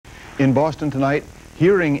In Boston tonight,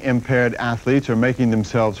 hearing-impaired athletes are making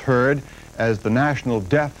themselves heard as the National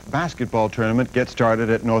Deaf Basketball Tournament gets started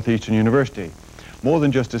at Northeastern University. More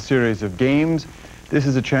than just a series of games, this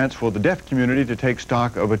is a chance for the deaf community to take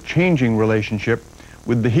stock of a changing relationship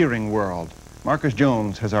with the hearing world. Marcus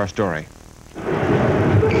Jones has our story.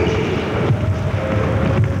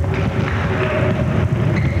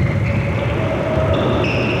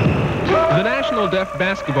 The National Deaf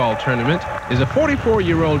Basketball Tournament is a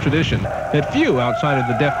 44-year-old tradition that few outside of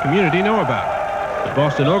the deaf community know about. The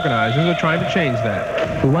Boston organizers are trying to change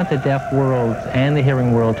that. We want the deaf world and the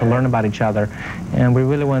hearing world to learn about each other, and we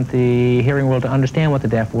really want the hearing world to understand what the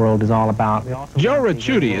deaf world is all about. Joe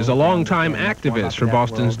Ricciuti is a longtime activist for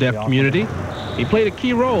Boston's deaf community. He played a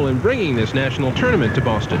key role in bringing this national tournament to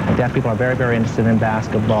Boston. Deaf people are very, very interested in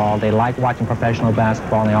basketball. They like watching professional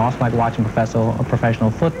basketball, and they also like watching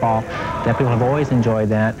professional football. Deaf people have always enjoyed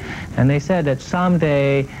that, and they said that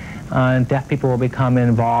someday deaf people will become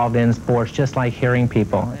involved in sports just like hearing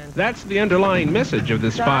people. That's the underlying message of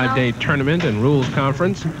this 5-day tournament and rules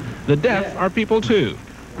conference. The deaf are people too.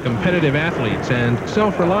 Competitive athletes and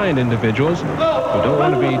self-reliant individuals who don't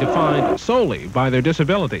want to be defined solely by their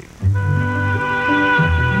disability.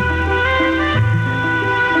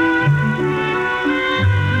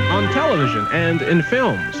 On television and in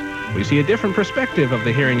films, we see a different perspective of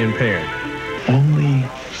the hearing impaired. Only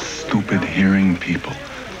stupid hearing people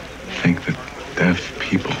think that deaf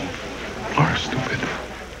people are stupid.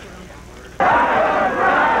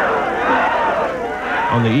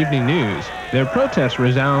 On the evening news, their protests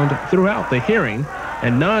resound throughout the hearing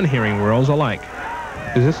and non-hearing worlds alike.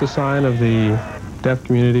 Is this a sign of the deaf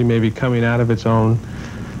community maybe coming out of its own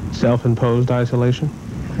self-imposed isolation?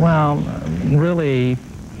 Well, really,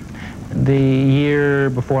 the year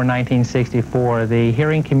before 1964, the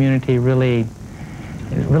hearing community really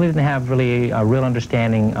didn't have a real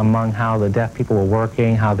understanding among how the deaf people were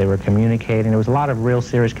working, how they were communicating. There was a lot of real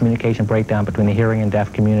serious communication breakdown between the hearing and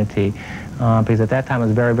deaf community because at that time it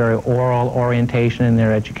was very, very oral orientation in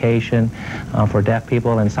their education for deaf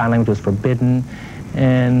people, and sign language was forbidden.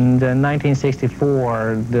 And in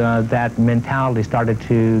 1964, that mentality started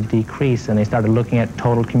to decrease, and they started looking at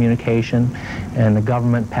total communication, and the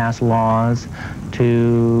government passed laws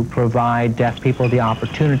to provide deaf people the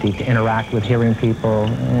opportunity to interact with hearing people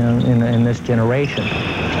in this generation.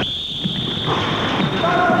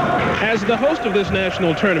 As the host of this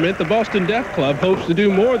national tournament, the Boston Deaf Club hopes to do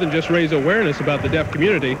more than just raise awareness about the deaf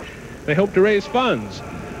community. They hope to raise funds.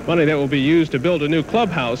 Money that will be used to build a new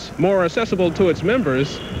clubhouse, more accessible to its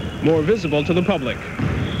members, more visible to the public.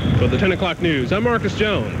 For the 10 o'clock news, I'm Marcus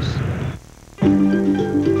Jones.